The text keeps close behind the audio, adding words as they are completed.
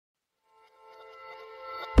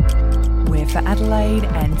for Adelaide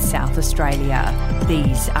and South Australia.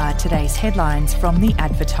 These are today's headlines from The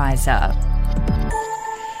Advertiser.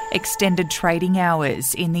 Extended trading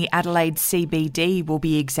hours in the Adelaide CBD will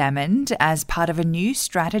be examined as part of a new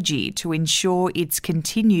strategy to ensure its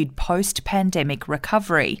continued post-pandemic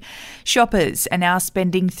recovery. Shoppers are now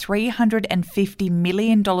spending $350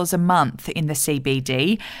 million a month in the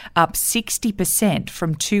CBD, up 60%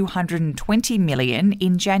 from $220 million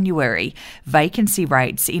in January. Vacancy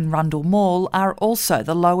rates in Rundle Mall are also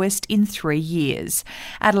the lowest in 3 years.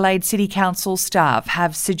 Adelaide City Council staff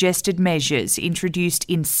have suggested measures introduced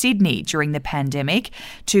in Sydney during the pandemic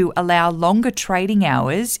to allow longer trading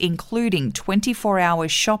hours, including 24-hour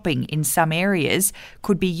shopping in some areas,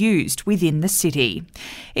 could be used within the city.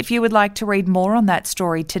 If you would like to read more on that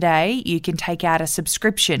story today, you can take out a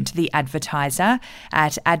subscription to The Advertiser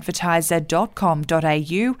at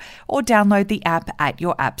advertiser.com.au or download the app at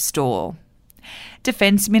your app store.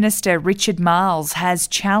 Defence Minister Richard Marles has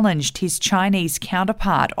challenged his Chinese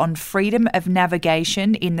counterpart on freedom of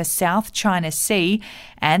navigation in the South China Sea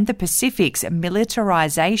and the Pacific's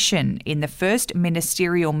militarisation in the first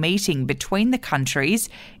ministerial meeting between the countries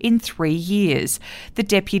in 3 years. The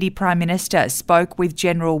Deputy Prime Minister spoke with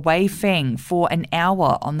General Wei Feng for an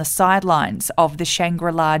hour on the sidelines of the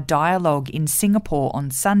Shangri-La dialogue in Singapore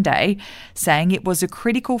on Sunday, saying it was a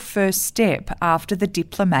critical first step after the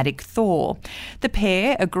diplomatic thaw. The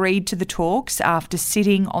pair agreed to the talks after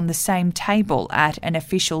sitting on the same table at an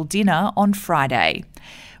official dinner on Friday.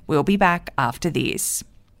 We'll be back after this.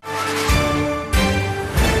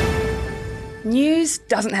 News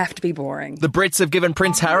doesn't have to be boring. The Brits have given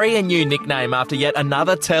Prince Harry a new nickname after yet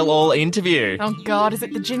another tell-all interview. Oh God, is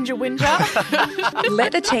it the Ginger Whinger?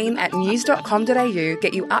 Let the team at news.com.au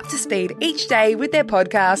get you up to speed each day with their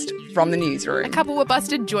podcast, From the Newsroom. A couple were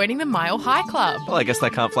busted joining the Mile High Club. Well, I guess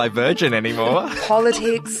they can't fly Virgin anymore.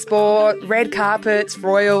 Politics, sport, red carpets,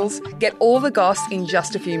 royals. Get all the goss in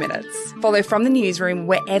just a few minutes. Follow From the Newsroom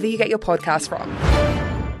wherever you get your podcast from.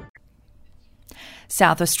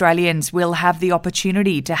 South Australians will have the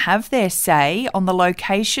opportunity to have their say on the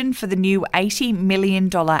location for the new $80 million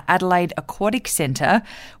Adelaide Aquatic Centre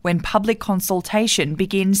when public consultation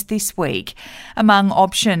begins this week. Among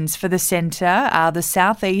options for the centre are the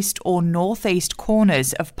southeast or northeast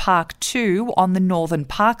corners of Park 2 on the northern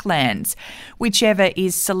parklands. Whichever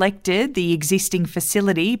is selected, the existing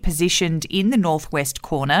facility positioned in the northwest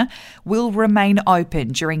corner will remain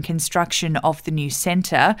open during construction of the new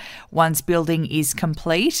centre. Once building is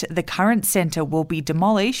complete, the current centre will be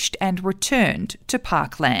demolished and returned to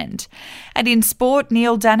Parkland. And in sport,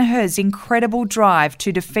 Neil Danaher's incredible drive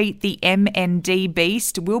to defeat the MND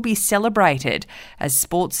Beast will be celebrated as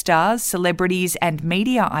sports stars, celebrities and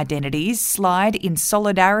media identities slide in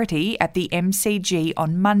solidarity at the MCG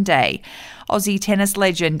on Monday. Aussie tennis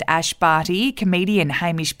legend Ash Barty, comedian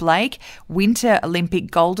Hamish Blake, Winter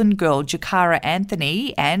Olympic golden girl Jakara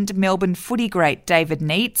Anthony and Melbourne footy great David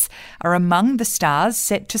Neitz are among the stars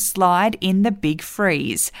set to slide in the big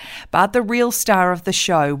freeze. But the real star of the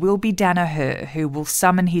show will be Danaher, who will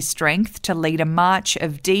summon his strength to lead a march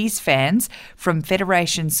of D's fans from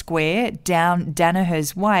Federation Square down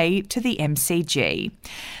Danaher's way to the MCG.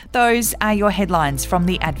 Those are your headlines from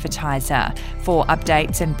The Advertiser. For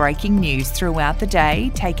updates and breaking news throughout the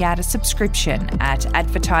day, take out a subscription at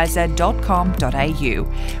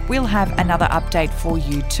advertiser.com.au. We'll have another update for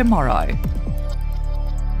you tomorrow.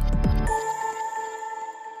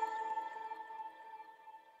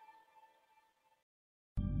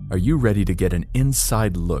 Are you ready to get an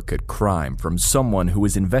inside look at crime from someone who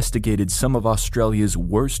has investigated some of Australia's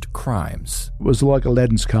worst crimes? It was like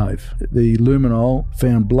Aladdin's Cave. The luminol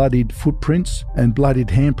found bloodied footprints and bloodied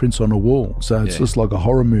handprints on a wall, so it's just like a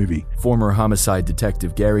horror movie. Former homicide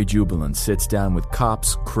detective Gary Jubilant sits down with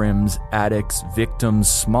cops, crims, addicts, victims,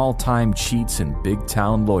 small-time cheats and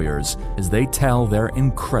big-town lawyers as they tell their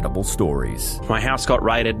incredible stories. My house got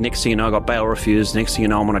raided. Next thing you know, I got bail refused. Next thing you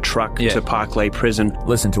know, I'm on a truck to Parklea Prison.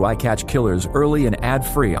 Listen to I Catch Killers early and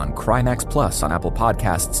ad-free on Crimex Plus on Apple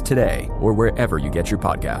Podcasts today or wherever you get your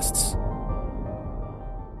podcasts.